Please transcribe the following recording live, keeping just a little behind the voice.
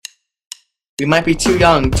We might be too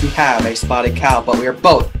young to have a spotted cow, but we are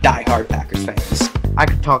both diehard Packers fans. I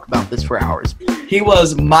could talk about this for hours. He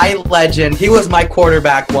was my legend. He was my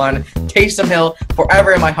quarterback one. Taysom Hill,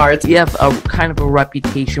 forever in my heart. We have a kind of a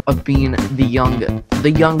reputation of being the young and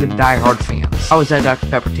diehard fans. How was that, Dr.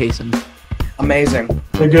 Pepper Taysom? Amazing.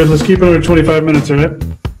 Okay, good. Let's keep it under 25 minutes, all right?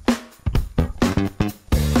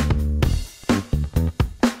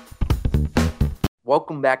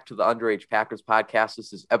 Welcome back to the Underage Packers podcast.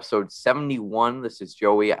 This is episode 71. This is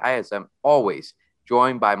Joey. I, as I'm always,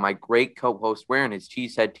 joined by my great co-host wearing his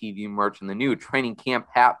Cheesehead TV merch and the new training camp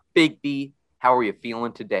hat, Big B. How are you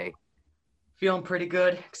feeling today? Feeling pretty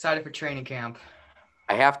good. Excited for training camp.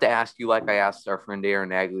 I have to ask you, like I asked our friend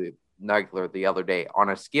Aaron Nagler the other day, on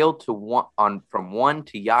a scale to from 1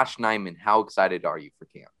 to Yosh Nijman, how excited are you for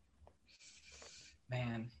camp?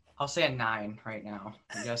 Man, I'll say a 9 right now.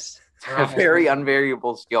 A very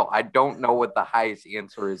unvariable scale. I don't know what the highest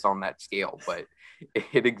answer is on that scale, but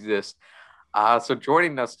it exists. So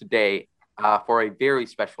joining us today for a very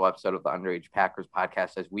special episode of the Underage Packers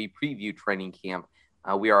podcast as we preview training camp,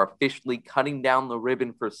 we are officially cutting down the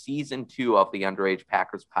ribbon for season 2 of the Underage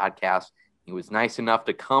Packers podcast. He was nice enough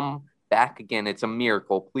to come back again. It's a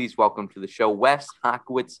miracle. Please welcome to the show, Wes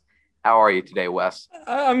Hawkowitz. How are you today, Wes?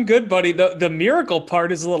 I'm good, buddy. The miracle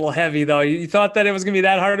part is a little heavy, though. You thought that it was going to be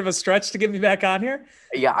that hard of a stretch to get me back on here?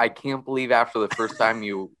 Yeah, I can't believe after the first time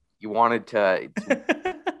you wanted to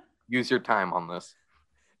use your time on this.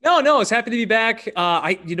 No, I was happy to be back.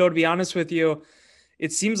 To be honest with you,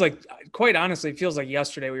 it seems like, quite honestly, it feels like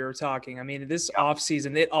yesterday we were talking. I mean, this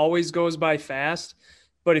offseason, it always goes by fast.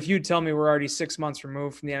 But if you'd tell me we're already 6 months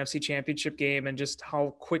removed from the NFC Championship game and just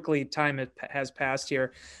how quickly time has passed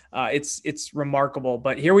here, it's remarkable.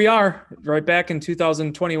 But here we are, right back in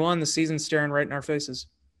 2021, the season's staring right in our faces.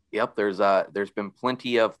 Yep, there's been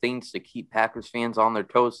plenty of things to keep Packers fans on their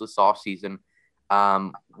toes this offseason.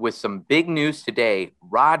 With some big news today,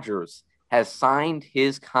 Rodgers has signed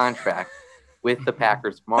his contract with the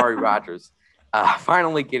Packers. Amari Rodgers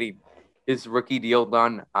finally getting his rookie deal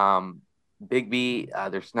done. Big B,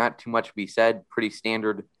 there's not too much to be said. Pretty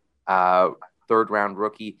standard third-round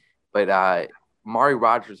rookie. But Amari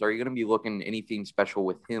Rodgers, are you going to be looking anything special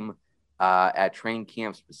with him at training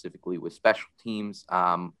camp, specifically with special teams,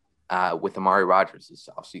 with Amari Rodgers this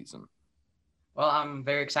offseason? Well, I'm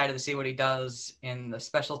very excited to see what he does in the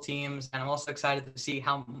special teams, and I'm also excited to see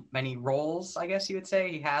how many roles, I guess you would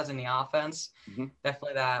say, he has in the offense. Mm-hmm.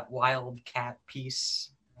 Definitely that wildcat piece,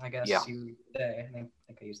 I guess you would say. I think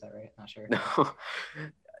I used that right. Not sure.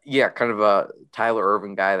 Yeah, kind of a Tyler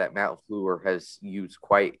Ervin guy that Matt LaFleur has used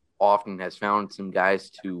quite often, has found some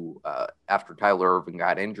guys to, after Tyler Ervin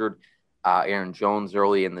got injured, Aaron Jones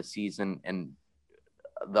early in the season, and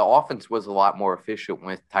the offense was a lot more efficient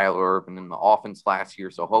with Tyler Ervin in the offense last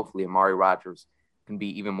year, so hopefully Amari Rodgers can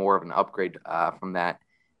be even more of an upgrade from that.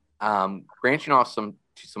 Branching off to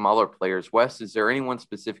some other players, Wes, is there anyone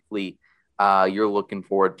specifically you're looking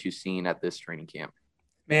forward to seeing at this training camp?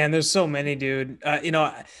 Man, there's so many, dude.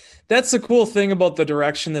 That's the cool thing about the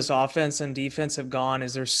direction this offense and defense have gone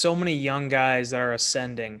is there's so many young guys that are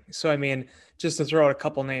ascending. So, I mean, just to throw out a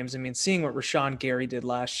couple names, I mean, seeing what Rashawn Gary did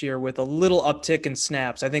last year with a little uptick in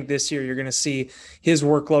snaps, I think this year you're going to see his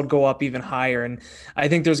workload go up even higher. And I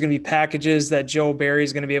think there's going to be packages that Joe Barry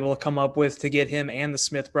is going to be able to come up with to get him and the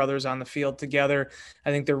Smith brothers on the field together.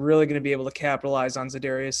 I think they're really going to be able to capitalize on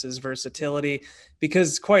Za'Darius's versatility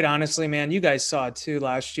because, quite honestly, man, you guys saw it too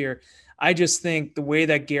last year. I just think the way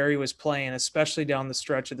that Gary was playing, especially down the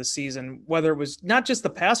stretch of the season, whether it was not just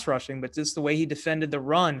the pass rushing, but just the way he defended the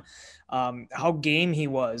run, how game he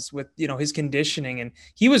was with, his conditioning, and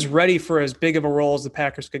he was ready for as big of a role as the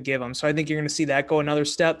Packers could give him. So I think you're going to see that go another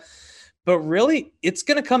step. But really, it's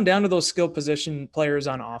going to come down to those skill position players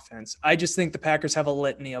on offense. I just think the Packers have a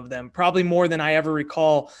litany of them, probably more than I ever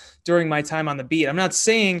recall during my time on the beat. I'm not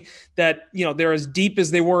saying that, they're as deep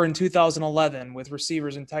as they were in 2011 with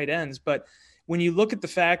receivers and tight ends, but when you look at the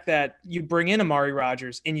fact that you bring in Amari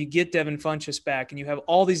Rodgers and you get Devin Funchess back and you have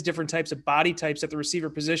all these different types of body types at the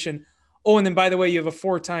receiver position. Oh, and then by the way, you have a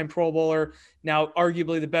 4-time Pro Bowler, now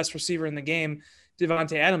arguably the best receiver in the game,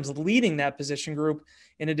 Devontae Adams leading that position group,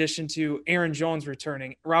 in addition to Aaron Jones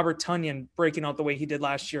returning, Robert Tonyan breaking out the way he did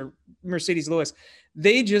last year, Mercedes Lewis.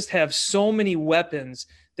 They just have so many weapons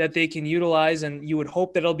that they can utilize, and you would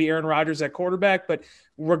hope that it'll be Aaron Rodgers at quarterback. But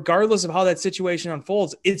regardless of how that situation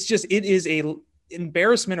unfolds, it is a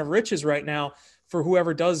embarrassment of riches right now for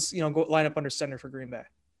whoever does, go line up under center for Green Bay.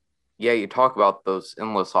 Yeah, you talk about those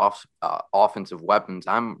endless offensive weapons.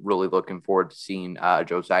 I'm really looking forward to seeing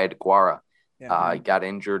Josiah DeGuara. He got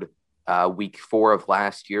injured week 4 of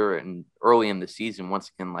last year and early in the season.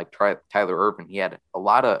 Once again, like Tyler Ervin, he had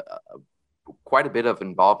quite a bit of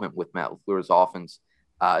involvement with Matt LaFleur's offense,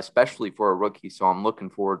 especially for a rookie. So I'm looking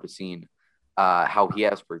forward to seeing how he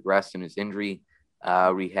has progressed in his injury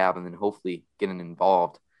rehab, and then hopefully getting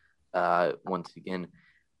involved once again.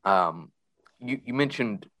 You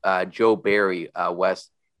mentioned Joe Barry, Wes.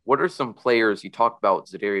 What are some players, you talked about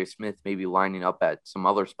Za'Darius Smith maybe lining up at some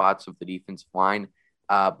other spots of the defensive line,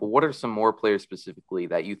 but what are some more players specifically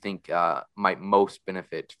that you think might most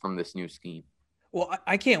benefit from this new scheme? Well,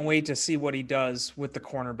 I can't wait to see what he does with the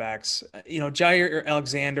cornerbacks. Jair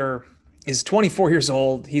Alexander is 24 years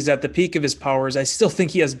old. He's at the peak of his powers. I still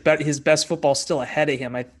think he has his best football still ahead of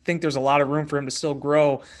him. I think there's a lot of room for him to still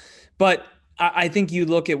grow. But I think you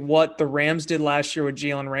look at what the Rams did last year with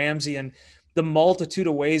Jalen Ramsey and the multitude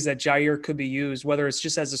of ways that Jair could be used, whether it's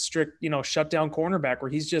just as a strict, shutdown cornerback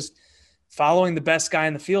where he's just following the best guy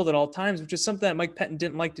in the field at all times, which is something that Mike Pettin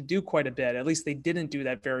didn't like to do quite a bit. At least they didn't do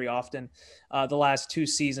that very often the last 2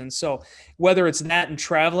 seasons. So whether it's that and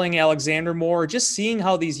traveling Alexander more, or just seeing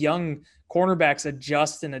how these young cornerbacks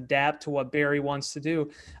adjust and adapt to what Barry wants to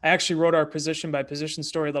do. I actually wrote our position by position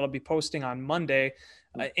story that I'll be posting on Monday.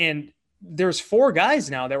 And there's 4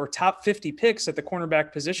 guys now that were top 50 picks at the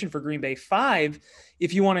cornerback position for Green Bay, 5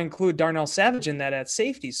 if you want to include Darnell Savage in that at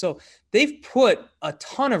safety. So they've put a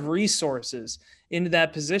ton of resources into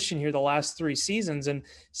that position here the last 3 seasons, and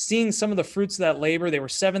seeing some of the fruits of that labor. They were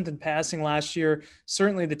 7th in passing last year.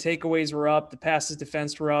 Certainly the takeaways were up, the passes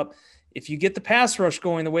defensed were up. If you get the pass rush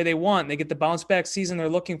going the way they want, they get the bounce back season they're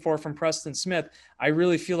looking for from Preston Smith, I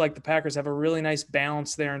really feel like the Packers have a really nice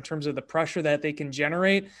balance there in terms of the pressure that they can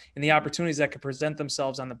generate and the opportunities that could present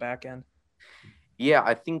themselves on the back end. Yeah,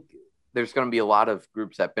 I think there's going to be a lot of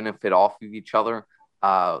groups that benefit off of each other.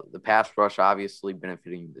 The pass rush obviously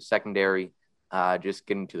benefiting the secondary, just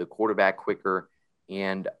getting to the quarterback quicker.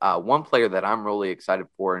 And one player that I'm really excited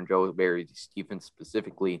for, and Joe Barry's defense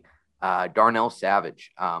specifically, Darnell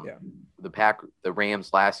Savage. The Rams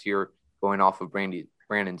last year going off of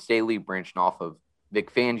Brandon Staley, branching off of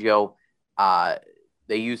Vic Fangio.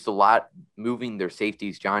 They used a lot moving their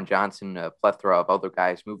safeties, John Johnson, a plethora of other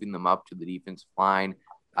guys, moving them up to the defensive line,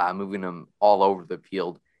 moving them all over the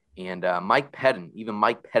field. And Mike Pettin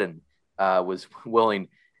was willing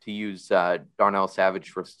to use Darnell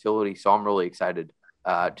Savage versatility. So I'm really excited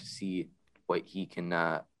to see what he can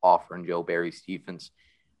offer in Joe Barry's defense.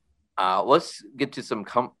 Let's get to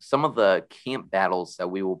some of the camp battles that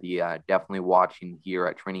we will be definitely watching here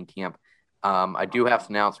at training camp. I do have to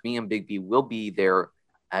announce me and Big B will be there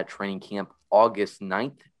at training camp August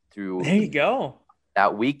 9th through there you go.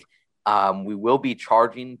 That week. We will be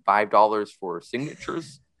charging $5 for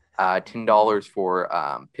signatures, $10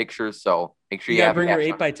 for pictures. So make sure you have bring your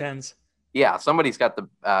 8x10s. Yeah, somebody's got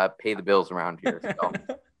to pay the bills around here. So,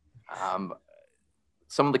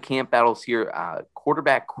 some of the camp battles here,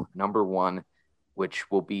 quarterback number 1,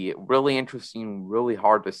 which will be really interesting, really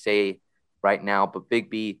hard to say right now. But Big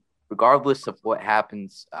B, regardless of what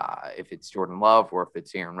happens, if it's Jordan Love or if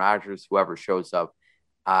it's Aaron Rodgers, whoever shows up,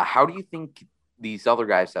 how do you think these other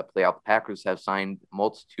guys that play out? The Packers have signed a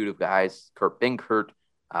multitude of guys, Kurt Benkert,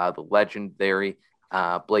 the legendary,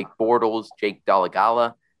 Blake Bortles, Jake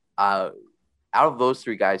Dolegala. Out of those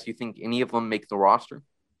 3 guys, do you think any of them make the roster?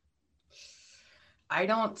 I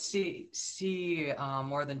don't see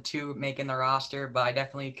more than 2 making the roster, but I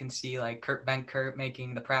definitely can see like Kurt Benkert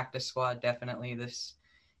making the practice squad definitely this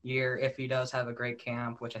year if he does have a great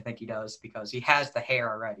camp, which I think he does because he has the hair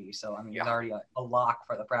already. So, I mean, he's already a lock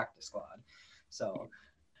for the practice squad. So,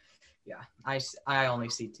 yeah, I only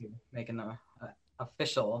see 2 making the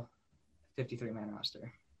official 53-man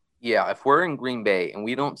roster. Yeah, if we're in Green Bay and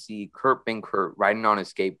we don't see Kurt Benkert riding on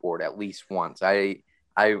his skateboard at least once, I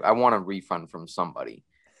want a refund from somebody.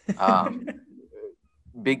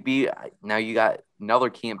 Big B, now you got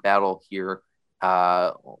another camp battle here.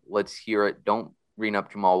 Let's hear it. Don't bring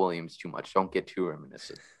up Jamal Williams too much. Don't get too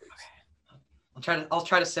reminiscent. I'll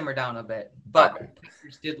try to simmer down a bit. But the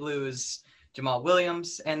Packers did lose Jamal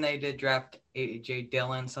Williams, and they did draft A.J.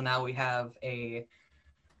 Dillon. So now we have a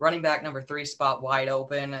running back number 3 spot wide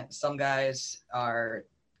open. Some guys are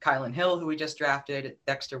Kylan Hill, who we just drafted,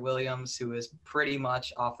 Dexter Williams, who is pretty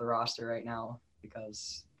much off the roster right now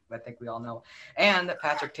because I think we all know, and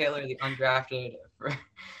Patrick Taylor, the undrafted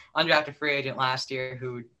free agent last year,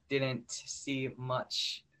 who didn't see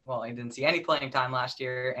much. Well, he didn't see any playing time last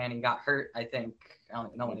year, and he got hurt. I don't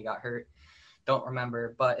even know when he got hurt. Don't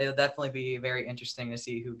remember, but it'll definitely be very interesting to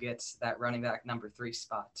see who gets that running back number 3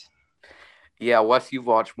 spot. Yeah, Wes, you've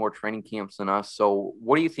watched more training camps than us. So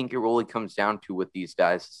what do you think it really comes down to with these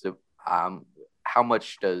guys? So, how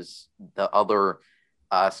much does the other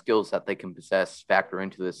skills that they can possess factor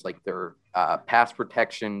into this, like their pass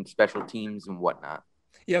protection, special teams, and whatnot?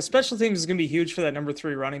 Yeah, special teams is going to be huge for that number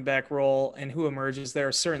 3 running back role, and who emerges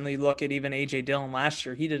there. Certainly look at even A.J. Dillon last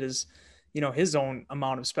year. He did his own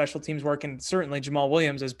amount of special teams work, and certainly Jamal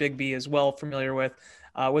Williams, as Big B is well familiar with,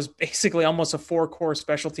 was basically almost a 4-core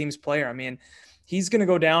special teams player. I mean, he's going to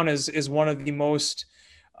go down as one of the most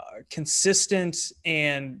consistent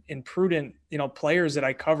and prudent, players that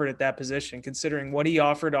I covered at that position, considering what he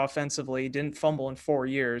offered offensively. Didn't fumble in 4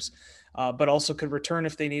 years, but also could return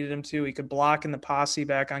if they needed him to. He could block in the posse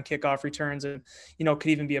back on kickoff returns and, could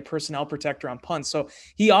even be a personnel protector on punts. So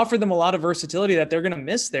he offered them a lot of versatility that they're going to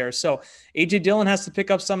miss there. So A.J. Dillon has to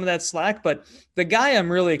pick up some of that slack, but the guy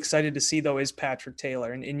I'm really excited to see, though, is Patrick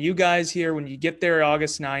Taylor. And you guys here, when you get there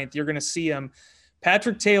August 9th, you're going to see him.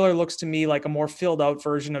 Patrick Taylor looks to me like a more filled out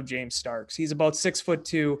version of James Starks. He's about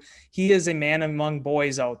 6'2". He is a man among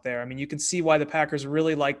boys out there. I mean, you can see why the Packers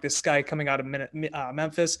really like this guy coming out of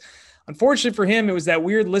Memphis. Unfortunately for him, it was that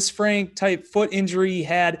weird Lisfranc type foot injury he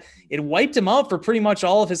had. It wiped him out for pretty much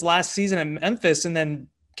all of his last season at Memphis and then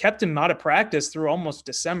kept him out of practice through almost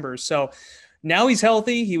December. So now he's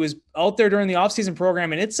healthy. He was out there during the offseason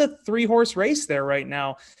program, and it's a 3-horse race there right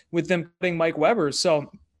now with them putting Mike Weber.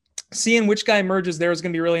 So seeing which guy emerges there is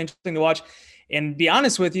going to be really interesting to watch. And be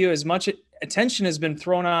honest with you, as much attention has been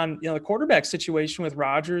thrown on, the quarterback situation with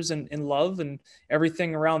Rodgers and Love and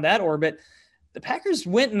everything around that orbit, the Packers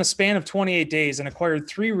went in a span of 28 days and acquired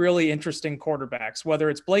 3 really interesting quarterbacks, whether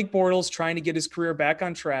it's Blake Bortles trying to get his career back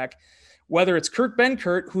on track, whether it's Kurt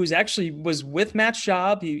Benkert, who's actually was with Matt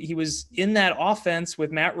Schaub. He was in that offense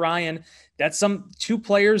with Matt Ryan. That's 2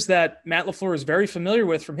 players that Matt LaFleur is very familiar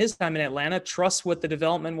with from his time in Atlanta, trusts what the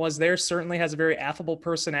development was there, certainly has a very affable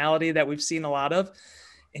personality that we've seen a lot of.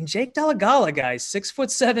 And Jake Delagala, guys,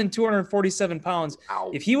 6'7", 247 pounds.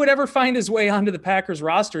 Ow. If he would ever find his way onto the Packers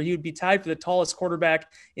roster, he would be tied for the tallest quarterback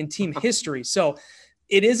in team history. So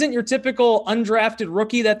it isn't your typical undrafted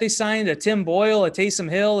rookie that they signed, a Tim Boyle, a Taysom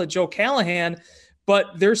Hill, a Joe Callahan,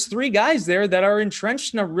 but there's 3 guys there that are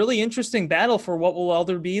entrenched in a really interesting battle for what will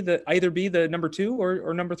either be the number 2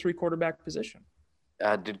 or number 3 quarterback position.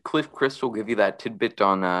 Did Cliff Crystal give you that tidbit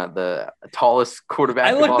on the tallest quarterback?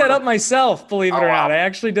 I looked that up myself, believe it or not. Wow. I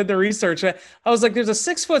actually did the research. I was like, there's a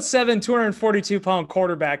 6'7", 242 pound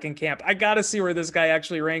quarterback in camp. I got to see where this guy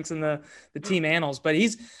actually ranks in the team annals, but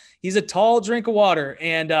he's a tall drink of water.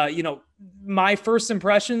 And, my first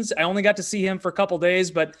impressions, I only got to see him for a couple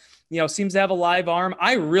days, but seems to have a live arm.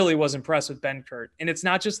 I really was impressed with Benkert. And it's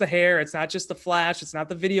not just the hair. It's not just the flash. It's not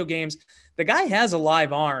the video games. The guy has a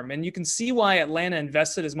live arm, and you can see why Atlanta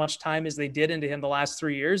invested as much time as they did into him the last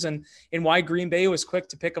 3 years and why Green Bay was quick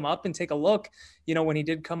to pick him up and take a look, when he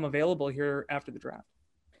did come available here after the draft.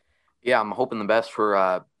 Yeah, I'm hoping the best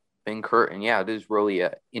for Benkert. And yeah, it is really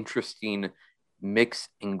an interesting mix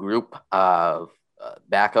and group of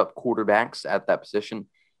backup quarterbacks at that position.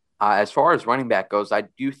 As far as running back goes, I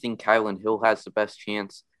do think Kylan Hill has the best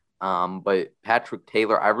chance. But Patrick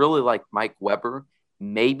Taylor, I really like Mike Weber,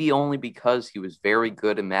 maybe only because he was very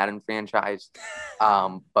good in Madden franchise.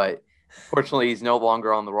 But fortunately, he's no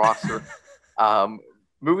longer on the roster.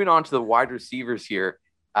 Moving on to the wide receivers here,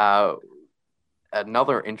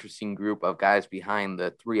 another interesting group of guys behind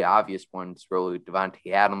the 3 obvious ones, really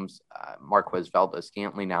Davante Adams, Marquez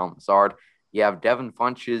Valdes-Scantling, Allen Lazard. You have Devin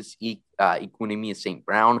Funchess, Equanimeous St.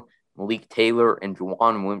 Brown, Malik Taylor, and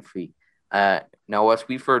Juwann Winfree. Now, Wes,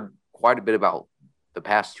 we've heard quite a bit about the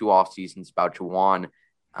past 2 off seasons about Juwann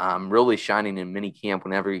really shining in minicamp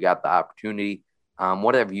whenever he got the opportunity.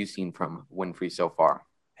 What have you seen from Winfree so far?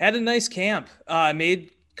 Had a nice camp.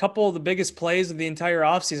 Made a couple of the biggest plays of the entire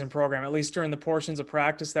offseason program, at least during the portions of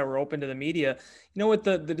practice that were open to the media. With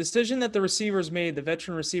the decision that the receivers made, the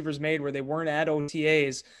veteran receivers made, where they weren't at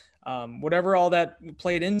OTAs, whatever all that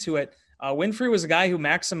played into it, Winfree was a guy who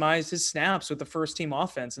maximized his snaps with the first team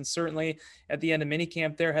offense. And certainly at the end of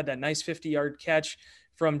minicamp there had that nice 50-yard catch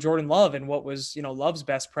from Jordan Love in what was, Love's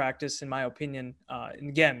best practice, in my opinion. And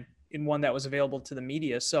again, in one that was available to the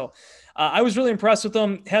media. So I was really impressed with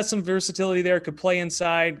him. Has some versatility there, could play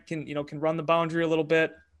inside, can run the boundary a little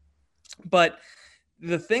bit. But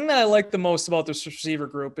the thing that I like the most about this receiver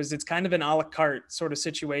group is it's kind of an a la carte sort of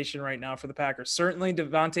situation right now for the Packers. Certainly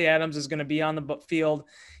Davante Adams is going to be on the field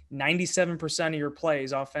 97% of your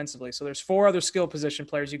plays offensively. So there's 4 other skill position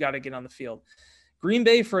players you got to get on the field. Green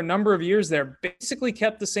Bay, for a number of years there, basically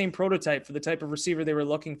kept the same prototype for the type of receiver they were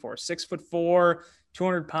looking for. 6'4",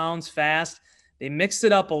 200 pounds, fast. They mixed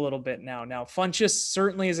it up a little bit now. Now, Funchess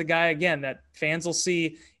certainly is a guy, again, that fans will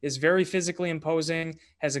see is very physically imposing,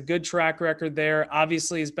 has a good track record there.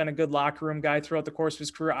 Obviously, has been a good locker room guy throughout the course of his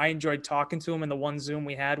career. I enjoyed talking to him in the one Zoom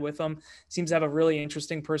we had with him. Seems to have a really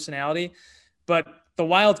interesting personality. But the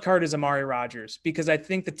wild card is Amari Rogers, because I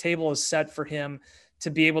think the table is set for him to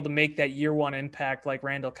be able to make that year one impact like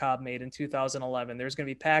Randall Cobb made in 2011. There's going to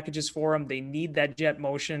be packages for him. They need that jet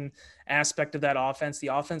motion aspect of that offense. The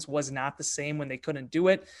offense was not the same when they couldn't do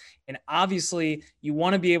it. And obviously you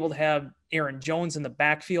want to be able to have Aaron Jones in the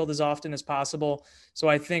backfield as often as possible. So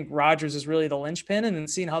I think Rodgers is really the linchpin, and then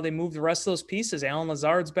seeing how they move the rest of those pieces. Allen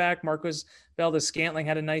Lazard's back. Marquez Valdes-Scantling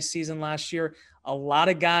had a nice season last year. A lot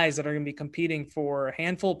of guys that are going to be competing for a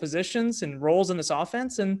handful of positions and roles in this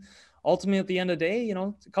offense. And ultimately, at the end of the day,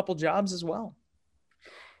 a couple jobs as well.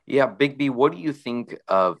 Yeah, Big B, what do you think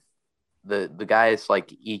of the guys like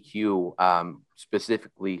EQ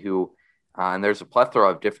specifically who, and there's a plethora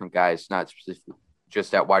of different guys, not specifically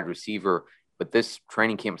just at wide receiver, but this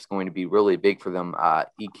training camp is going to be really big for them.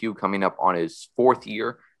 EQ coming up on his 4th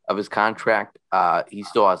year of his contract. He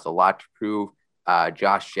still has a lot to prove.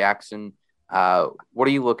 Josh Jackson. What are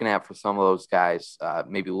you looking at for some of those guys?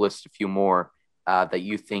 Maybe list a few more that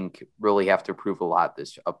you think really have to prove a lot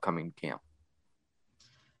this upcoming camp.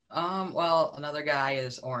 Well, another guy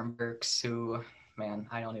is Oren Burks, who, man,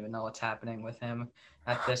 I don't even know what's happening with him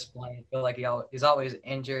at this point. I feel like he's always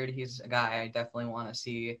injured. He's a guy I definitely want to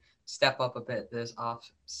see step up a bit this off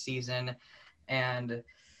season. And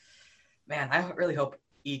man, I really hope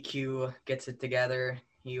EQ gets it together.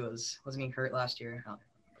 Wasn't he hurt last year? I don't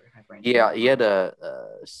remember. Yeah, he had a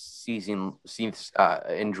season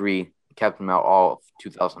injury, kept him out all of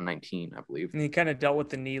 2019, I believe. And he kind of dealt with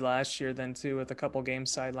the knee last year then too, with a couple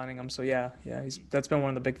games sidelining him. So yeah, that's been one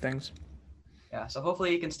of the big things. Yeah, so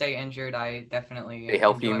hopefully he can stay injured. I definitely stay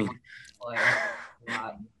healthy. You mean?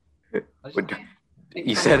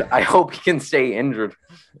 You said I hope he can stay injured.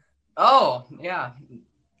 Oh yeah.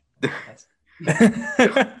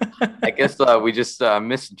 I guess we just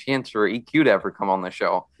missed a chance for EQ to ever come on the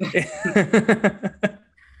show.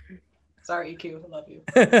 Sorry, EQ, I love you.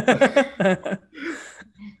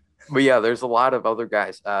 But yeah, there's a lot of other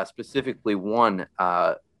guys, specifically one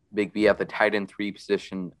Big B at the tight end 3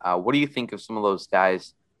 position. What do you think of some of those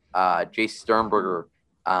guys? Jace Sternberger,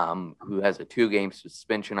 who has a 2-game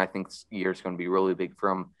suspension. I think this year is going to be really big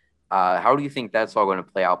for him. How do you think that's all going to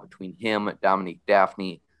play out between him, Dominique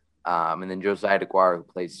Daphne, and then Josiah DeGuara, who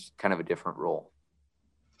plays kind of a different role?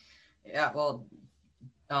 Yeah, well,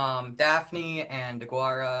 Daphne and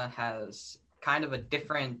DeGuara has kind of a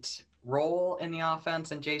different role in the offense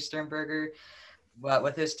than Jay Sternberger. But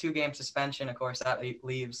with his 2-game suspension, of course, that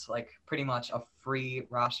leaves like pretty much a free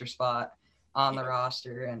roster spot on the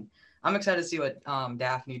roster. And I'm excited to see what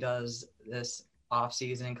Daphne does this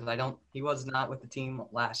offseason, because he was not with the team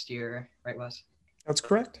last year, right, Wes? That's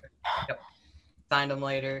correct. Yep. Signed him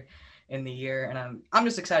later in the year, and I'm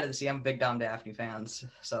just excited to see. I'm a big Dom Daphne fans,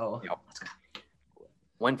 so yep. Let's go.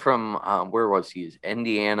 Went from where was he?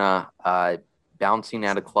 Indiana, bouncing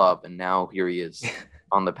at a club, and now here he is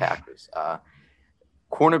on the Packers.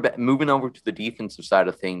 Cornerback, moving over to the defensive side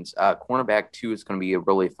of things, cornerback 2 is going to be a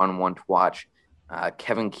really fun one to watch.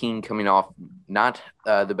 Kevin King coming off not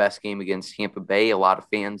the best game against Tampa Bay. A lot of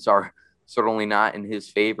fans are certainly not in his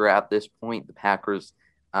favor at this point. The Packers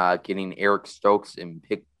getting Eric Stokes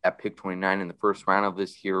at pick 29 in the first round of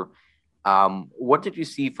this year. What did you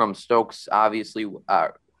see from Stokes? Obviously,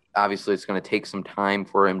 it's going to take some time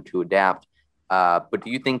for him to adapt. But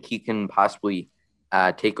do you think he can possibly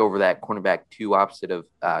take over that cornerback 2 opposite of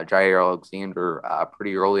Jair Alexander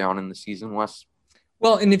pretty early on in the season, Wes?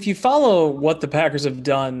 Well, and if you follow what the Packers have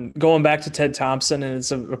done, going back to Ted Thompson, and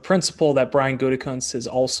it's a principle that Brian Gutekunst has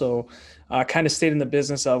also kind of stayed in the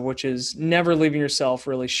business of, which is never leaving yourself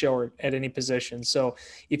really short at any position. So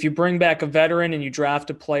if you bring back a veteran and you draft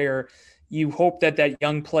a player, you hope that that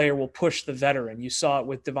young player will push the veteran. You saw it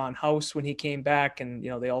with Devon House when he came back, and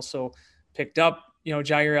they also picked up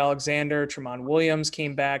Jair Alexander, Tramon Williams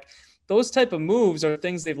came back. Those type of moves are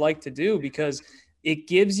things they'd like to do, because it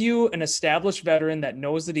gives you an established veteran that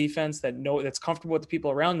knows the defense, that's comfortable with the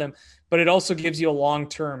people around them, but it also gives you a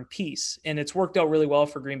long-term piece. And it's worked out really well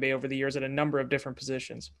for Green Bay over the years at a number of different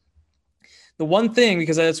positions. The one thing,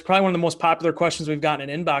 because that's probably one of the most popular questions we've gotten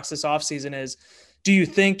in inbox this offseason, is, do you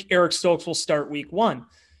think Eric Stokes will start week 1?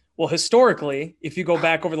 Well, historically, if you go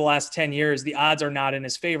back over the last 10 years, the odds are not in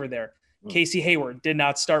his favor there. Casey Hayward did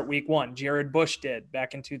not start week 1. Jared Bush did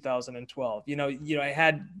back in 2012. I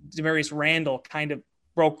had Demarius Randall kind of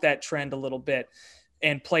broke that trend a little bit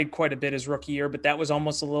and played quite a bit his rookie year, but that was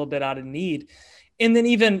almost a little bit out of need. And then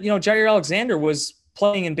even, Jair Alexander was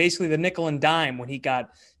playing in basically the nickel and dime when he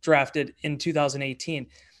got drafted in 2018.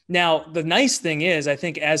 Now, the nice thing is, I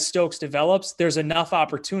think as Stokes develops, there's enough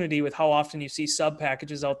opportunity with how often you see sub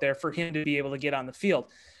packages out there for him to be able to get on the field.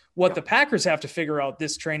 What the Packers have to figure out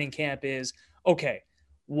this training camp is, okay,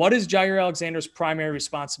 what is Jair Alexander's primary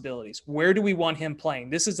responsibilities? Where do we want him playing?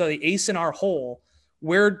 This is the ace in our hole.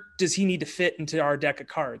 Where does he need to fit into our deck of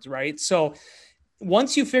cards, right? So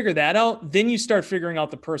once you figure that out, then you start figuring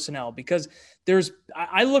out the personnel, because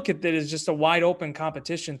I look at that as just a wide open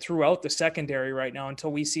competition throughout the secondary right now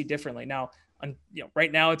until we see differently. Now,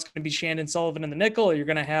 right now it's going to be Shandon Sullivan in the nickel, or you're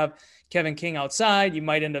going to have Kevin King outside. You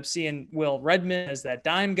might end up seeing Will Redmond as that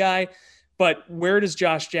dime guy, but where does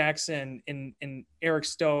Josh Jackson and Eric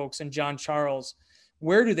Stokes and John Charles,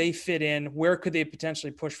 where do they fit in? Where could they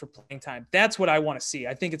potentially push for playing time? That's what I want to see.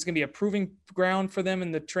 I think it's going to be a proving ground for them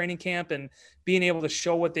in the training camp and being able to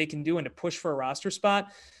show what they can do and to push for a roster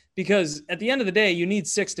spot. Because at the end of the day, you need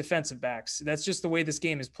 6 defensive backs. That's just the way this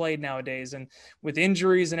game is played nowadays. And with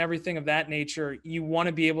injuries and everything of that nature, you want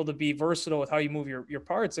to be able to be versatile with how you move your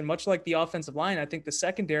parts. And much like the offensive line, I think the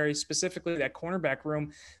secondary, specifically that cornerback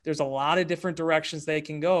room, there's a lot of different directions they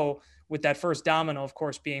can go, with that first domino, of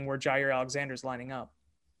course, being where Jair Alexander's lining up.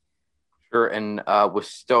 Sure. And with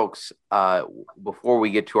Stokes, before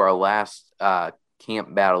we get to our last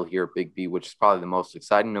camp battle here at Big B, which is probably the most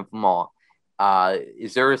exciting of them all,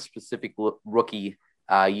 is there a specific rookie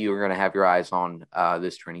you're going to have your eyes on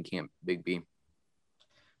this training camp, Big B?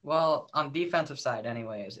 Well, on the defensive side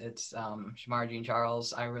anyways, it's Shamar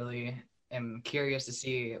Jean-Charles. I really am curious to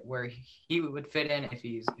see where he would fit in, if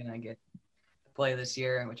he's going to get to play this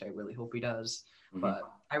year, which I really hope he does. Mm-hmm. But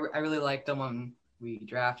I really liked him when we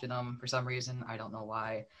drafted him for some reason. I don't know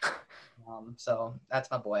why. So that's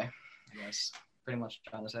my boy, I guess. Pretty much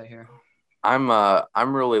trying to say here.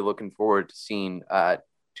 I'm really looking forward to seeing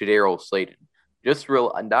Tedarrell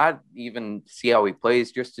Slaton. Not even see how he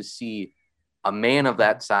plays, just to see a man of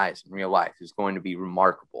that size in real life is going to be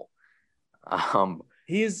remarkable.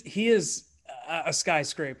 He is a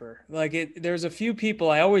skyscraper. There's a few people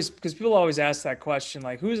because people always ask that question,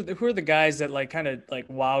 like who are the guys that kind of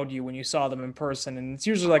wowed you when you saw them in person? And it's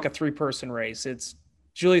usually a 3-person race. It's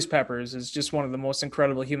Julius Peppers is just one of the most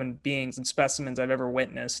incredible human beings and specimens I've ever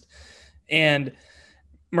witnessed. And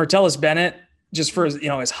Martellus Bennett, just for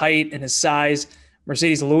his height and his size.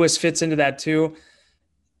 Mercedes Lewis fits into that too.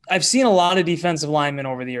 I've seen a lot of defensive linemen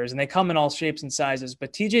over the years, and they come in all shapes and sizes.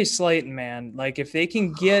 But TJ Slaton, man, if they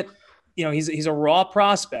can get, he's a raw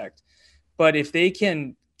prospect, but if they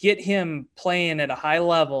can get him playing at a high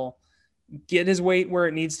level, get his weight where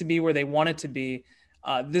it needs to be, where they want it to be,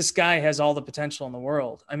 this guy has all the potential in the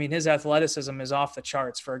world. I mean, his athleticism is off the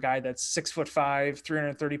charts for a guy that's 6'5",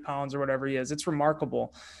 330 pounds or whatever he is. It's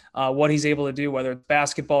remarkable what he's able to do, whether it's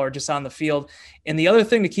basketball or just on the field. And the other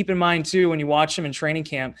thing to keep in mind too, when you watch him in training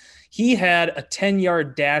camp, he had a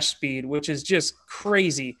 10-yard dash speed, which is just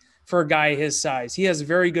crazy for a guy his size. He has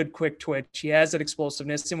very good quick twitch. He has that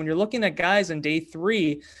explosiveness. And when you're looking at guys on day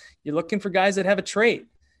 3, you're looking for guys that have a trait.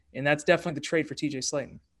 And that's definitely the trait for TJ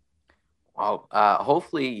Slaton. Well,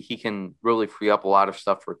 hopefully he can really free up a lot of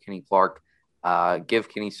stuff for Kenny Clark, give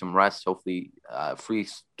Kenny some rest, hopefully free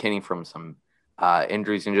Kenny from some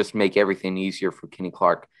injuries, and just make everything easier for Kenny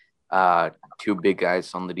Clark. 2 big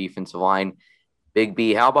guys on the defensive line. Big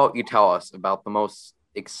B, how about you tell us about the most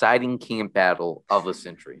exciting camp battle of the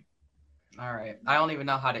century? All right. I don't even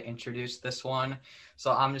know how to introduce this one,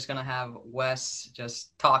 so I'm just going to have Wes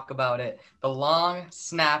just talk about it. The long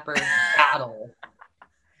snapper battle.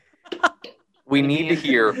 We need to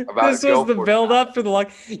hear about this. Was the build up for the long.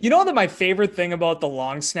 That my favorite thing about the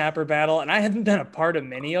long snapper battle, and I haven't been a part of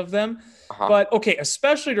many of them, but okay,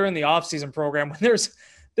 especially during the offseason program when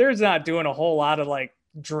there's not doing a whole lot of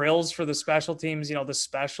drills for the special teams, the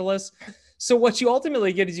specialists. So what you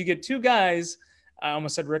ultimately get is you get 2 guys. I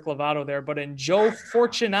almost said Rick Lovato there, but in Joe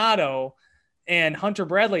Fortunato and Hunter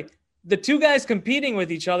Bradley, the 2 guys competing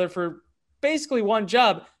with each other for basically one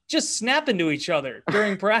job, just snap into each other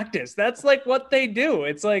during practice. That's what they do.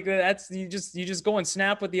 It's that's you just go and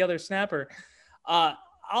snap with the other snapper.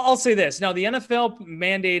 I'll say this. Now the NFL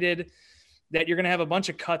mandated that you're going to have a bunch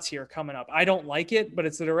of cuts here coming up. I don't like it, but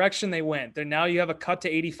it's the direction they went. Now you have a cut to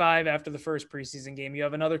 85 after the first preseason game. You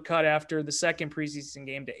have another cut after the second preseason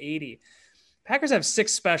game to 80. Packers have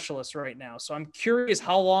 6 specialists right now. So I'm curious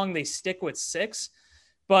how long they stick with 6,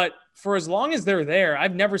 but for as long as they're there,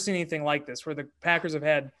 I've never seen anything like this where the Packers have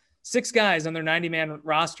had 6 guys on their 90-man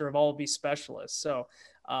roster of all be specialists. So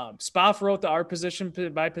Spaff wrote the our position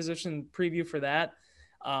by position preview for that.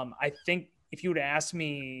 I think if you would have asked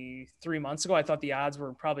me 3 months ago, I thought the odds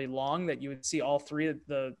were probably long that you would see all three of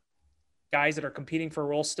the guys that are competing for a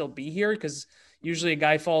role still be here, because usually a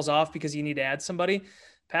guy falls off because you need to add somebody.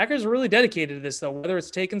 Packers are really dedicated to this, though, whether it's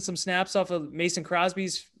taking some snaps off of Mason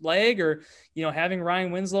Crosby's leg or, having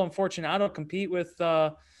Ryan Winslow and Fortunato compete with,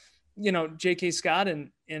 J.K. Scott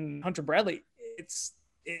and Hunter Bradley.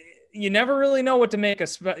 You never really know what to make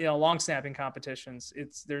of long snapping competitions.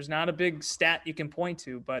 There's not a big stat you can point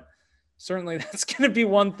to, but certainly that's going to be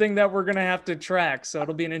one thing that we're going to have to track. So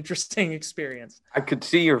it'll be an interesting experience. I could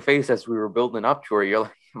see your face as we were building up to it. You're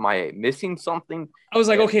like, am I missing something? I was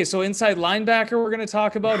like, okay, so inside linebacker we're going to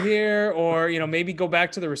talk about here, or, maybe go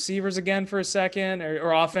back to the receivers again for a second,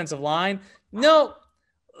 or offensive line. No,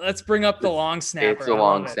 let's bring up the long snapper. It's the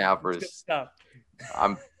long snappers. Stuff.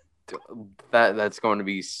 That's going to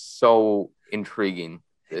be so intriguing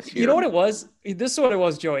this year. You know what it was? This is what it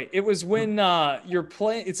was, Joey. It was when you're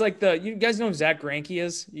playing. It's like you guys know who Zach Greinke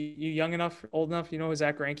is. You young enough, old enough? You know who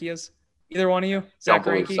Zach Greinke is? Either one of you? Zach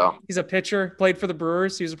Greinke. So. He's a pitcher. Played for the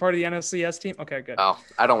Brewers. He was a part of the NLCS team. Okay, good. Oh,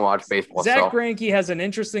 I don't watch baseball. Zach Greinke has an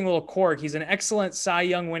interesting little quirk. He's an excellent Cy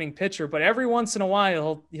Young winning pitcher, but every once in a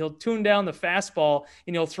while he'll tune down the fastball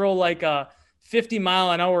and he'll throw like a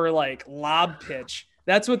 50-mile-an-hour like lob pitch.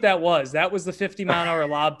 That's what that was. That was the 50-mile-an-hour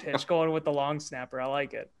lob pitch going with the long snapper. I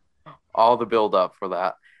like it. All the build up for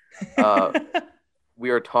that. We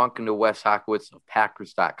are talking to Wes Hawkowitz of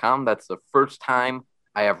Packers.com. That's the first time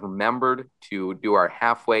I have remembered to do our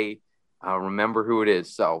halfway remember who it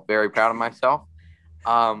is. So very proud of myself.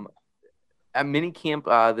 At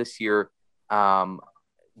minicamp this year,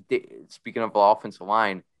 speaking of the offensive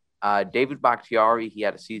line, David Bakhtiari, he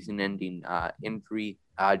had a season-ending injury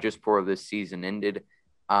just before this season ended.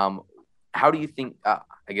 How do you think, I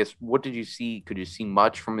guess, what did you see? Could you see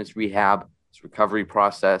much from his rehab, his recovery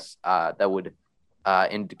process that would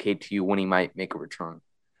indicate to you when he might make a return?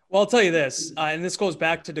 Well, I'll tell you this, and this goes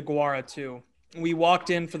back to DeGuara too. We walked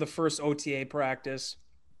in for the first OTA practice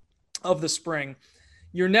of the spring.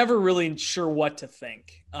 You're never really sure what to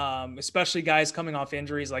think, especially guys coming off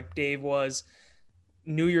injuries like Dave was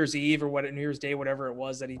New Year's Eve or New Year's Day, whatever it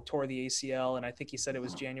was, that he tore the ACL. And I think he said it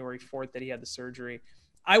was January 4th that he had the surgery.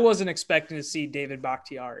 I wasn't expecting to see David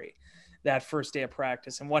Bakhtiari that first day of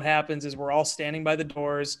practice. And what happens is we're all standing by the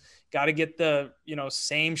doors, got to get the,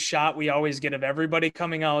 same shot we always get of everybody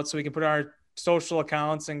coming out so we can put our social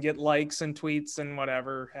accounts and get likes and tweets and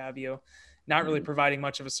whatever have you. Not really providing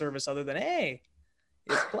much of a service other than, hey,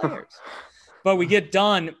 it's players. But we get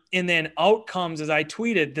done, and then out comes, as I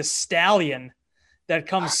tweeted, the stallion that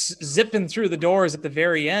comes zipping through the doors at the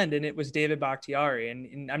very end, and it was David Bakhtiari.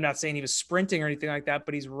 And I'm not saying he was sprinting or anything like that,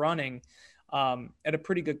 but he's running at a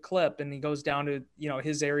pretty good clip, and he goes down to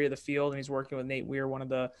his area of the field, and he's working with Nate Weir, one of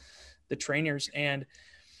the trainers. And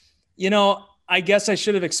I guess I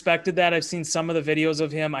should have expected that. I've seen some of the videos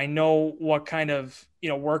of him. I know what kind of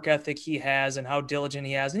work ethic he has and how diligent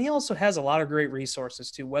he has, and he also has a lot of great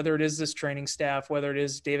resources too. Whether it is this training staff, whether it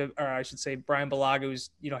is Brian Bulaga, who's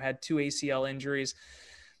had 2 ACL injuries.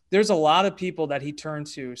 There's a lot of people that he turned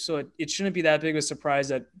to, so it shouldn't be that big of a surprise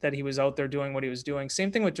that he was out there doing what he was doing.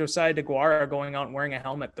 Same thing with Josiah DeGuara going out and wearing a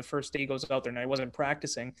helmet the first day he goes out there. Now, he wasn't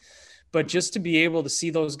practicing, but just to be able to see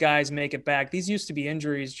those guys make it back. These used to be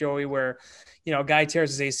injuries, Joey, where a guy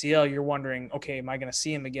tears his ACL, you're wondering, okay, am I going to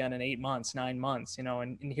see him again in 8 months, 9 months?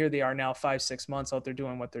 And here they are now 5-6 months out there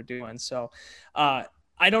doing what they're doing. So I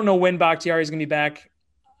don't know when Bakhtiari is going to be back.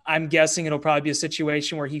 I'm guessing it'll probably be a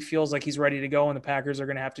situation where he feels like he's ready to go, and the Packers are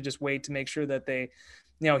going to have to just wait to make sure that they,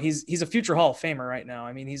 he's a future Hall of Famer right now.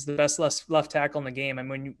 I mean, he's the best left tackle in the game.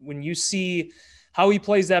 And when you see how he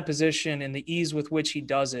plays that position and the ease with which he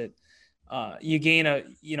does it, you gain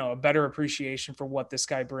a better appreciation for what this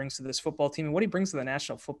guy brings to this football team and what he brings to the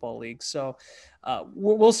National Football League. So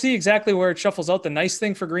we'll see exactly where it shuffles out. The nice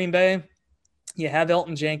thing for Green Bay, you have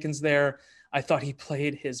Elton Jenkins there. I thought he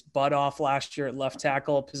played his butt off last year at left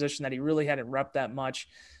tackle, a position that he really hadn't repped that much,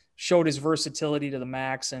 showed his versatility to the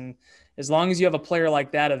max. And as long as you have a player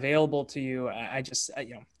like that available to you,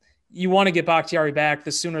 you want to get Bakhtiari back,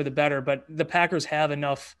 the sooner the better. But the Packers have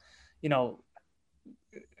enough,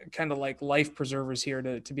 kind of like life preservers here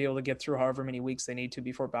to be able to get through however many weeks they need to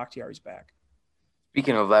before Bakhtiari's back.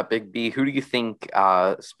 Speaking of that, Big B, who do you think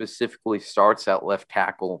specifically starts at left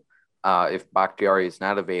tackle if Bakhtiari is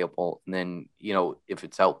not available? And then, if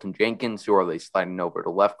it's Elton Jenkins, who are they sliding over to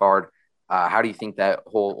left guard? How do you think that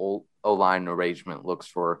whole O-line arrangement looks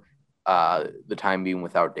for the time being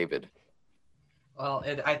without David? Well,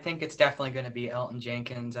 I think it's definitely going to be Elton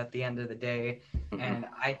Jenkins at the end of the day. Mm-hmm. And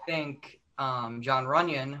I think John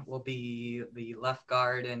Runyon will be the left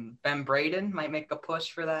guard, and Ben Braden might make a push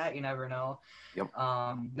for that. You never know. Yep.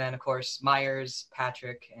 Then, of course, Myers,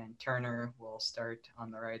 Patrick, and Turner will start on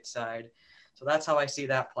the right side. So that's how I see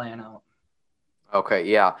that playing out. Okay,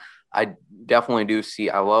 yeah. I definitely do see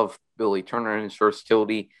 – I love Billy Turner and his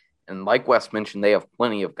versatility. And like Wes mentioned, they have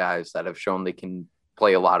plenty of guys that have shown they can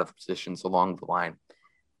play a lot of positions along the line.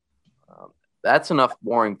 That's enough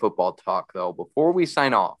boring football talk, though. Before we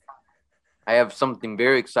sign off, I have something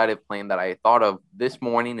very exciting planned that I thought of this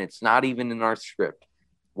morning. It's not even in our script.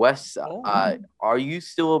 Wes, are you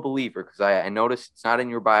still a believer? Because I noticed it's not in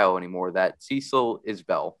your bio anymore that Cecil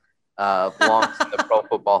Isbell belongs in the Pro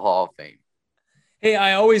Football Hall of Fame. Hey,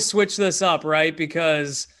 I always switch this up, right?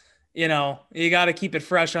 Because, you got to keep it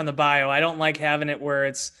fresh on the bio. I don't like having it where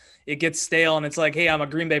it gets stale and it's like, hey, I'm a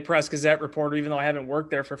Green Bay Press-Gazette reporter, even though I haven't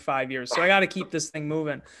worked there for 5 years. So I got to keep this thing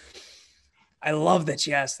moving. I love that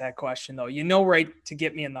you asked that question, though. Right to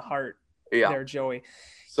get me in the heart there, Joey.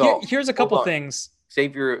 So here's a couple things.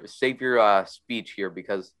 Save your speech here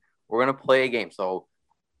because we're going to play a game. So,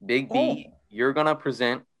 Big B, you're going to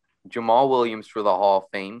present Jamal Williams for the Hall of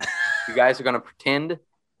Fame. You guys are going to pretend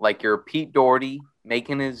like you're Pete Doherty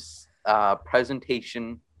making his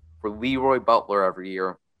presentation for Leroy Butler every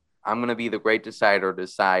year. I'm going to be the great decider to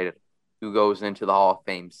decide who goes into the Hall of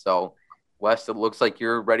Fame. So, Wes, it looks like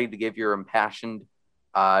you're ready to give your impassioned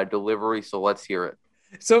delivery, so let's hear it.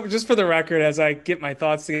 So just for the record, as I get my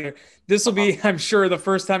thoughts together, this will be, I'm sure, the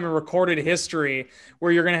first time in recorded history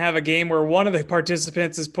where you're going to have a game where one of the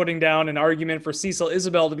participants is putting down an argument for Cecil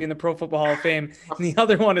Isbell to be in the Pro Football Hall of Fame, and the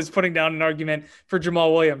other one is putting down an argument for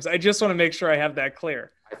Jamal Williams. I just want to make sure I have that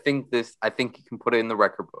clear. I think you can put it in the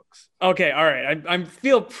record books. Okay, all right. I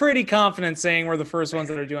feel pretty confident saying we're the first ones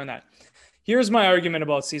that are doing that. Here's my argument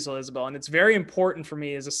about Cecil Isbell, and it's very important for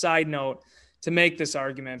me as a side note to make this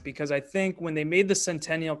argument because I think when they made the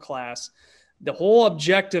Centennial class, the whole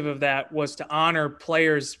objective of that was to honor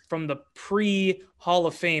players from the pre-Hall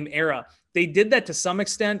of Fame era. They did that to some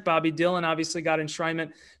extent. Bobby Dillon obviously got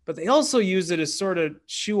enshrinement, but they also used it as sort of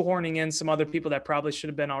shoehorning in some other people that probably should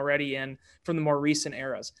have been already in from the more recent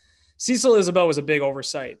eras. Cecil Isbell was a big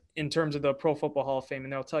oversight in terms of the Pro Football Hall of Fame,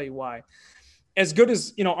 and they'll tell you why. As good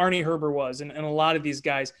as, Arnie Herber was and a lot of these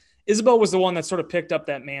guys, Isbell was the one that sort of picked up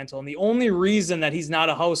that mantle. And the only reason that he's not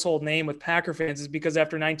a household name with Packer fans is because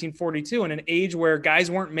after 1942, in an age where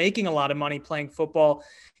guys weren't making a lot of money playing football,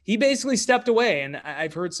 he basically stepped away. And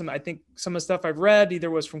I've heard some of the stuff I've read,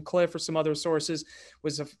 either was from Cliff or some other sources,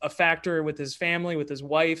 was a factor with his family, with his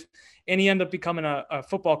wife. And he ended up becoming a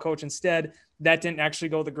football coach instead. That didn't actually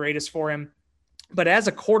go the greatest for him. But as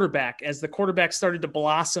a quarterback, as the quarterback started to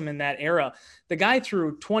blossom in that era, the guy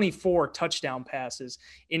threw 24 touchdown passes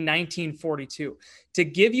in 1942. To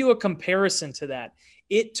give you a comparison to that,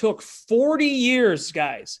 it took 40 years,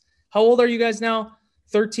 guys. How old are you guys now?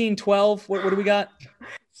 13, 12? What do we got?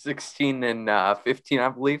 16 and 15, I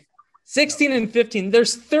believe. 16 and 15.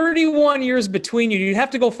 There's 31 years between you. You'd have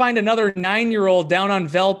to go find another 9-year-old down on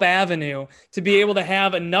Velp Avenue to be able to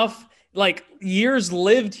have enough years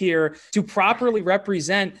lived here to properly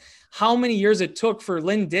represent how many years it took for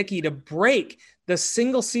Lynn Dickey to break the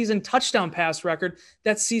single season touchdown pass record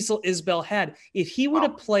that Cecil Isbell had. If he would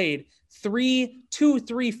have played 4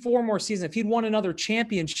 more seasons, if he'd won another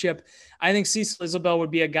championship, I think Cecil Isbell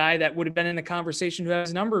would be a guy that would have been in the conversation who has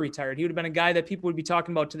his number retired. He would have been a guy that people would be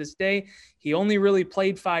talking about to this day. He only really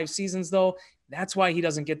played 5 seasons though. That's why he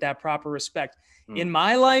doesn't get that proper respect. In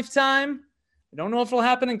my lifetime, I don't know if it'll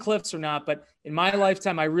happen in Cliff's or not, but in my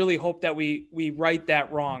lifetime, I really hope that we right that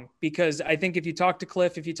wrong, because I think if you talk to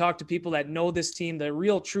Cliff, if you talk to people that know this team, the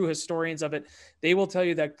real true historians of it, they will tell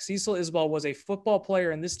you that Cecil Isbell was a football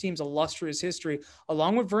player in this team's illustrious history,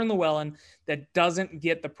 along with Vern Llewellyn, that doesn't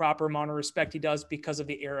get the proper amount of respect he does because of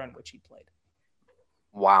the era in which he played.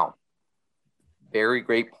 Wow. Very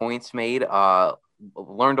great points made.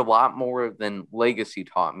 Learned a lot more than legacy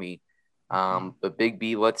taught me. But Big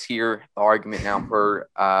B, let's hear the argument now for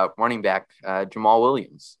running back Jamal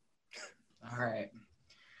Williams. All right.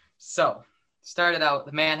 So, started out,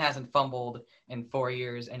 the man hasn't fumbled in 4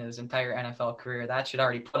 years in his entire NFL career. That should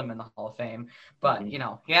already put him in the Hall of Fame. But, he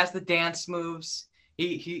has the dance moves.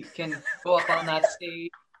 He can go up on that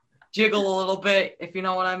stage, jiggle a little bit, if you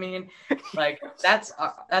know what I mean. That's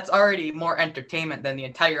already more entertainment than the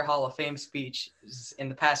entire Hall of Fame speech in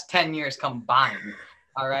the past 10 years combined.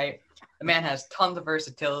 All right. The man has tons of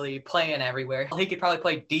versatility, playing everywhere. He could probably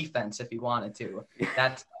play defense if he wanted to.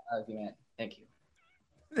 That's my argument. Thank you.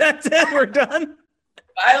 That's it. We're done.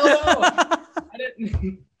 I don't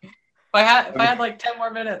know. If I had like 10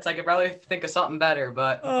 more minutes, I could probably think of something better,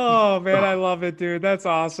 but Oh man, I love it, dude. That's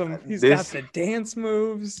awesome. He's got the dance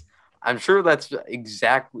moves. I'm sure that's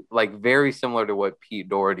exactly like very similar to what Pete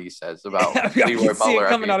Doherty says about I Leroy can see Butler. it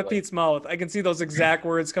coming out of Pete's mouth. I can see those exact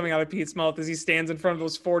words coming out of Pete's mouth as he stands in front of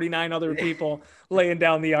those 49 other people laying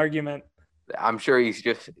down the argument. I'm sure he's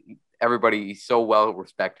so well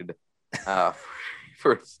respected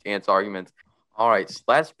for his stance arguments. All right, so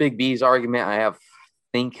that's Big B's argument. I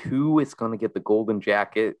think who is going to get the golden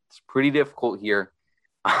jacket. It's pretty difficult here.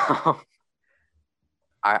 I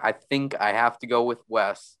think I have to go with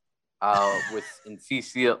Wes.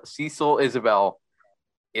 Cecil Isabel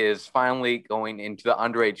is finally going into the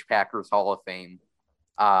underage Packers Hall of Fame.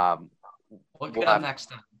 We'll get him next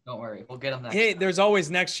time. Don't worry. We'll get him next time. There's always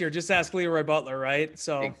next year. Just ask Leroy Butler, right?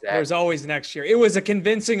 So exactly. There's always next year. It was a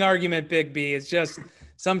convincing argument, Big B. It's just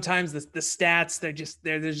sometimes the stats, they're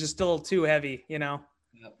just a little too heavy, you know?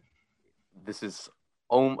 Yep. This is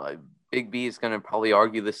Big B is going to probably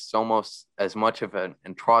argue this is almost as much of an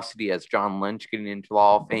atrocity as John Lynch getting into the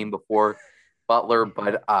Hall of Fame before Butler,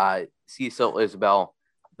 but Cecil Isabel,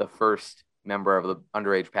 the first member of the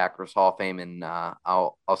underage Packers Hall of Fame, and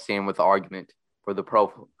I'll stand with the argument for the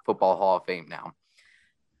Pro Football Hall of Fame now.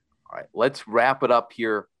 All right, let's wrap it up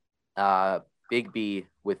here, Big B,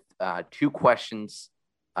 with 2 questions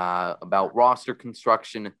about roster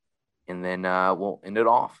construction, and then we'll end it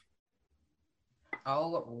off.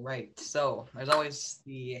 All right. So there's always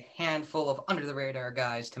the handful of under the radar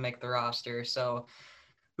guys to make the roster. So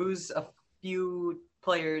who's a few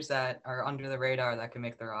players that are under the radar that can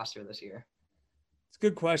make the roster this year? It's a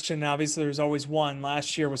good question. Obviously, there's always one.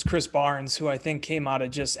 Last year was Chris Barnes, who I think came out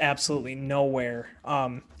of just absolutely nowhere.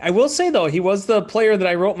 I will say, though, he was the player that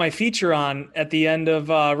I wrote my feature on at the end of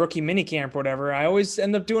rookie minicamp or whatever. I always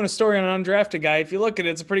end up doing a story on an undrafted guy. If you look at it,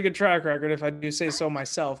 it's a pretty good track record, if I do say so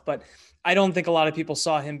myself. But I don't think a lot of people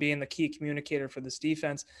saw him being the key communicator for this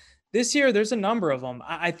defense. This year, there's a number of them.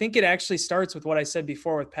 I think it actually starts with what I said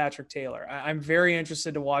before with Patrick Taylor. I'm very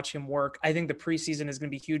interested to watch him work. I think the preseason is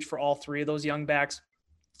going to be huge for all 3 of those young backs,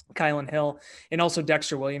 Kylan Hill, and also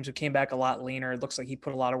Dexter Williams, who came back a lot leaner. It looks like he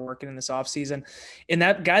put a lot of work in this offseason. And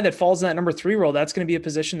that guy that falls in that number 3 role, that's going to be a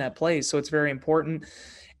position that plays. So it's very important.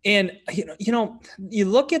 And, you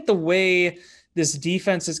look at the way this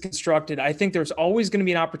defense is constructed, I think there's always going to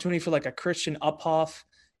be an opportunity for like a Christian Uphoff,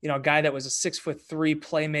 a guy that was a 6'3"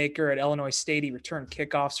 playmaker at Illinois State. He returned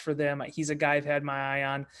kickoffs for them. He's a guy I've had my eye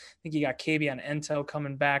on. I think you got Kavion Ento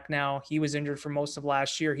coming back now. He was injured for most of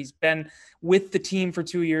last year. He's been with the team for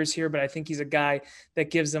 2 years here, but I think he's a guy that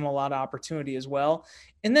gives them a lot of opportunity as well.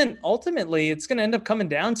 And then ultimately, it's going to end up coming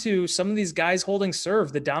down to some of these guys holding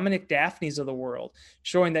serve, the Dominic Daphnes of the world,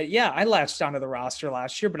 showing that, yeah, I latched onto the roster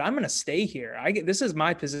last year, but I'm going to stay here. This is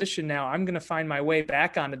my position now. I'm going to find my way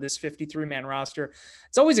back onto this 53-man roster.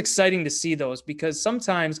 It's always exciting to see those because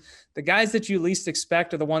sometimes the guys that you least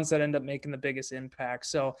expect are the ones that end up making the biggest impact.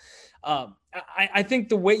 So I think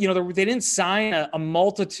the way, they didn't sign a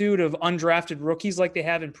multitude of undrafted rookies like they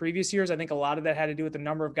have in previous years. I think a lot of that had to do with the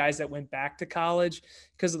number of guys that went back to college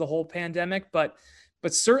because of the whole pandemic. But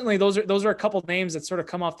certainly those are a couple of names that sort of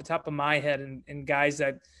come off the top of my head and guys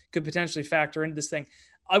that could potentially factor into this thing.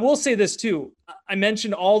 I will say this too. I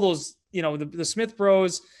mentioned all those, the Smith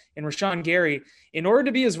Bros and Rashawn Gary. In order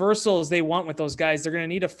to be as versatile as they want with those guys, they're going to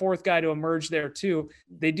need a 4th guy to emerge there too.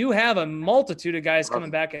 They do have a multitude of guys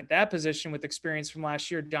coming back at that position with experience from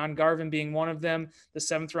last year. John Garvin being one of them, the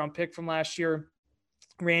 7th-round pick from last year.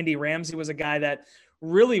 Randy Ramsey was a guy that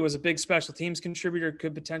really was a big special teams contributor,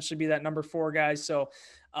 could potentially be that number 4 guy. So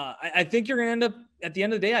I think you're going to end up, at the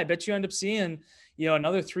end of the day, I bet you end up seeing,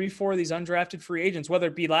 another 3-4 of these undrafted free agents, whether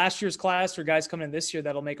it be last year's class or guys coming in this year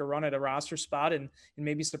that'll make a run at a roster spot and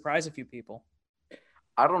maybe surprise a few people.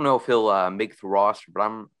 I don't know if he'll make the roster, but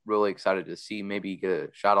I'm really excited to see maybe get a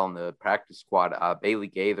shot on the practice squad. Bailey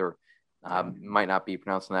Gaither, might not be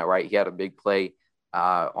pronouncing that right. He had a big play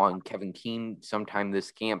on Kevin Keene sometime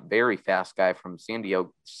this camp. Very fast guy from San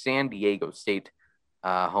Diego State,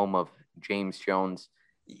 home of James Jones.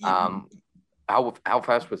 How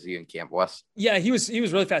fast was he in camp, Wes? Yeah, he was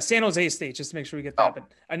really fast. San Jose State, just to make sure we get that.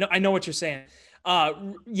 But I know what you're saying.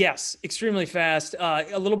 Yes, extremely fast.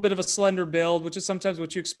 A little bit of a slender build, which is sometimes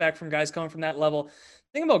what you expect from guys coming from that level.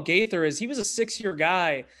 The thing about Gaither is he was a 6-year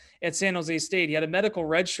guy at San Jose State. He had a medical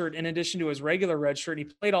red shirt in addition to his regular red shirt. And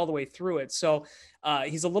he played all the way through it. So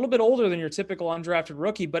he's a little bit older than your typical undrafted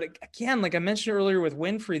rookie. But again, like I mentioned earlier with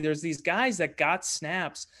Winfrey, there's these guys that got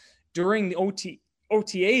snaps during the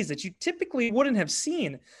OTAs that you typically wouldn't have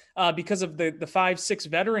seen because of the 5-6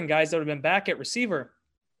 veteran guys that have been back at receiver.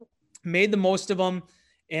 Made the most of them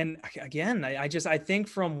And again, I think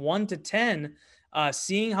from 1 to 10,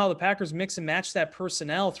 seeing how the Packers mix and match that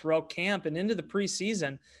personnel throughout camp and into the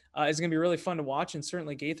preseason is going to be really fun to watch. And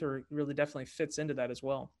certainly Gaither really definitely fits into that as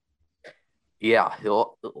well. Yeah,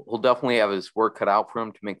 he'll definitely have his work cut out for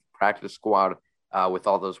him to make the practice squad with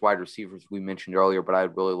all those wide receivers we mentioned earlier, but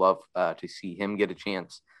I'd really love to see him get a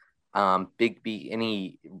chance. Big B,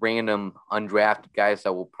 any random undrafted guys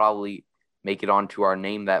that will probably make it onto our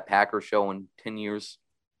Name That Packer show in 10 years?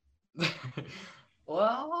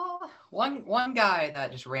 Well, one guy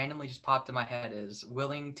that just randomly just popped in my head is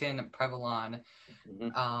Willington Prevalon.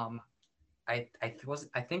 Mm-hmm. I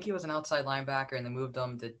think he was an outside linebacker and they moved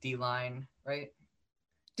him to D-line, right?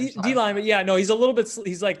 D-line, but yeah, no, he's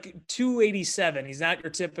like 287. He's not your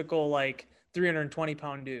typical like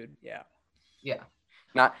 320-pound dude. Yeah. Yeah.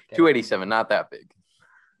 Not 287, not that big.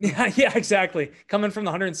 Yeah, exactly. Coming from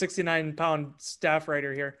the 169-pound staff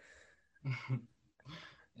writer here.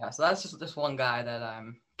 Yeah, so that's just one guy that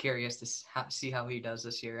I'm curious to see how he does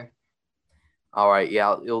this year. All right,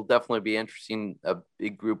 yeah, it'll definitely be interesting. A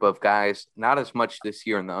big group of guys, not as much this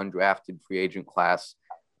year in the undrafted free agent class,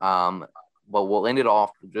 but we'll end it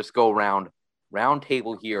off. We'll just go round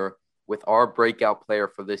table here with our breakout player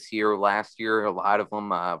for this year. Last year, a lot of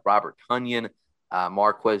them, Robert Tonyan,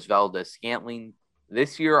 Marquez Valdes-Scantling.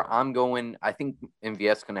 This year, I think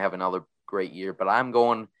MVS is going to have another great year, but I'm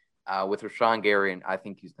going with Rashawn Gary, and I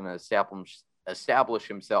think he's going to establish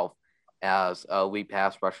himself as a lead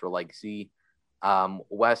pass rusher like Z.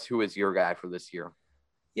 Wes, who is your guy for this year?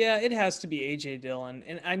 Yeah, it has to be A.J. Dillon.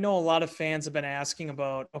 And I know a lot of fans have been asking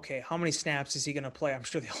about, okay, how many snaps is he going to play? I'm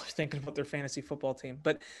sure they're thinking about their fantasy football team.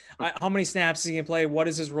 But how many snaps is he going to play? What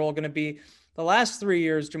is his role going to be? The last 3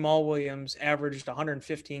 years, Jamal Williams averaged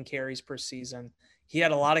 115 carries per season. He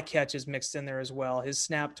had a lot of catches mixed in there as well. His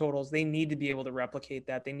snap totals, they need to be able to replicate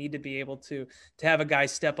that. They need to be able to have a guy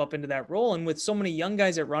step up into that role. And with so many young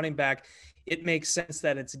guys at running back, it makes sense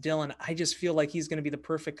that it's Dillon. I just feel like he's going to be the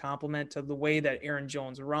perfect complement to the way that Aaron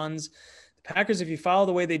Jones runs. The Packers, if you follow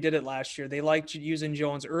the way they did it last year, they liked using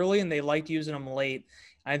Jones early and they liked using him late.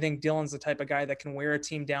 I think Dillon's the type of guy that can wear a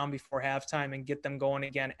team down before halftime and get them going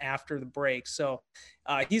again after the break. So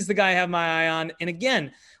he's the guy I have my eye on. And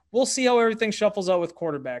again, we'll see how everything shuffles out with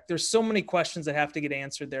quarterback. There's so many questions that have to get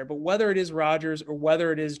answered there, but whether it is Rodgers or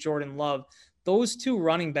whether it is Jordan Love, those two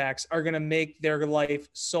running backs are going to make their life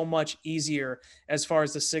so much easier as far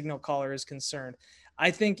as the signal caller is concerned. I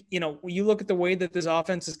think, when you look at the way that this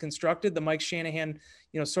offense is constructed, the Mike Shanahan,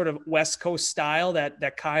 sort of West Coast style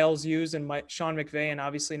that Kyle's used and Sean McVay and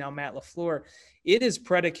obviously now Matt LaFleur, it is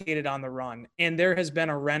predicated on the run. And there has been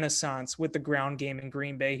a renaissance with the ground game in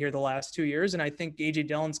Green Bay here the last 2 years. And I think A.J.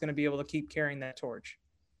 Dillon's going to be able to keep carrying that torch.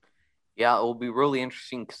 Yeah, it will be really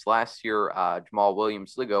interesting because last year Jamal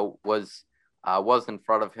Williams-Ligo was in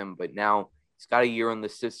front of him, but now he's got a year in the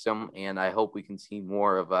system, and I hope we can see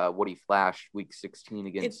more of what he flashed week 16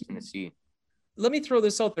 against Tennessee. Let me throw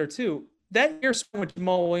this out there too. That year spent with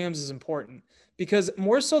Jamal Williams is important because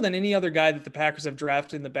more so than any other guy that the Packers have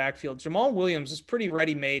drafted in the backfield, Jamal Williams is pretty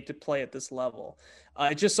ready-made to play at this level.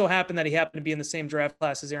 It just so happened that he happened to be in the same draft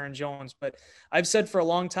class as Aaron Jones. But I've said for a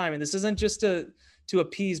long time, and this isn't just to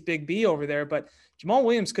appease Big B over there, but Jamal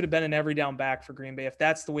Williams could have been an every down back for Green Bay if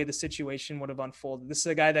that's the way the situation would have unfolded. This is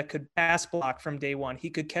a guy that could pass block from day one. He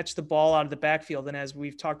could catch the ball out of the backfield, and as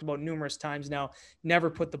we've talked about numerous times now, never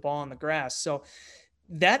put the ball on the grass. So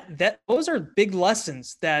those are big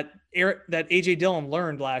lessons that A.J. Dillon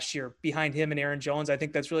learned last year behind him and Aaron Jones. I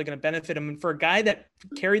think that's really going to benefit him. And for a guy that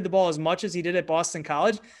carried the ball as much as he did at Boston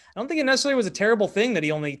College, I don't think it necessarily was a terrible thing that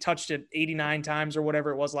he only touched it 89 times or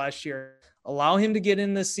whatever it was last year. Allow him to get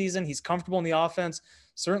in this season. He's comfortable in the offense,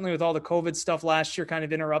 certainly with all the COVID stuff last year kind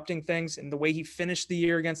of interrupting things and the way he finished the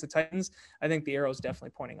year against the Titans. I think the arrow is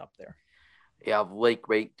definitely pointing up there. Yeah, late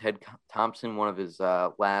great Ted Thompson, one of his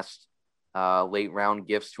last late round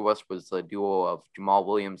gifts to us was the duo of Jamal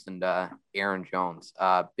Williams and Aaron Jones.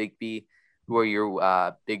 Big B, who are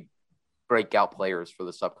your big breakout players for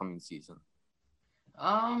this upcoming season?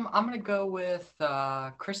 I'm going to go with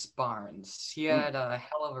Chris Barnes. He had a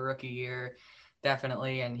hell of a rookie year,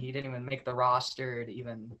 definitely, and he didn't even make the roster to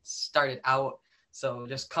even start it out. So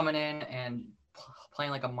just coming in and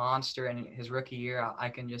playing like a monster in his rookie year, I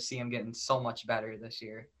can just see him getting so much better this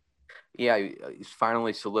year. Yeah, he's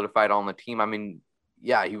finally solidified on the team. I mean,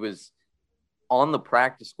 yeah, he was on the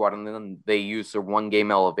practice squad, and then they used their one-game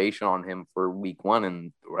elevation on him for week 1,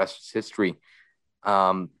 and the rest is history.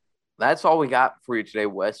 That's all we got for you today,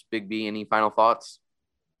 Wes. Big B, any final thoughts?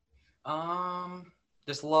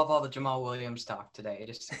 Just love all the Jamal Williams talk today. It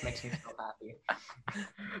just makes me so happy.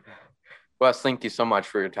 Wes, thank you so much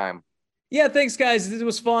for your time. Yeah, thanks, guys. It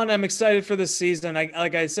was fun. I'm excited for this season.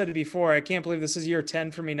 Like I said before, I can't believe this is year 10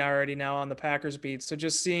 for me now already now on the Packers beat. So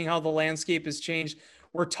just seeing how the landscape has changed.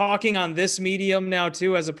 We're talking on this medium now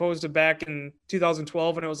too, as opposed to back in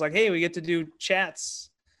 2012 when it was like, hey, we get to do chats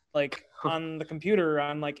like on the computer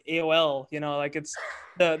on like AOL. Like it's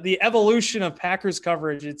the evolution of Packers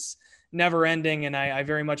coverage. It's never ending, and I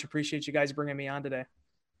very much appreciate you guys bringing me on today.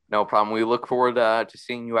 No problem. We look forward to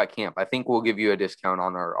seeing you at camp. I think we'll give you a discount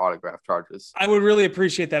on our autograph charges. I would really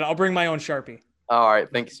appreciate that. I'll bring my own Sharpie. All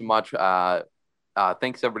right. Thank you so much.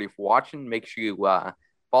 Thanks, everybody, for watching. Make sure you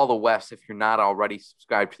follow Wes if you're not already.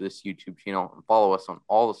 Subscribe to this YouTube channel and follow us on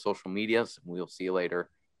all the social medias. And we'll see you later.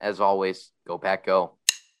 As always, go Pack Go.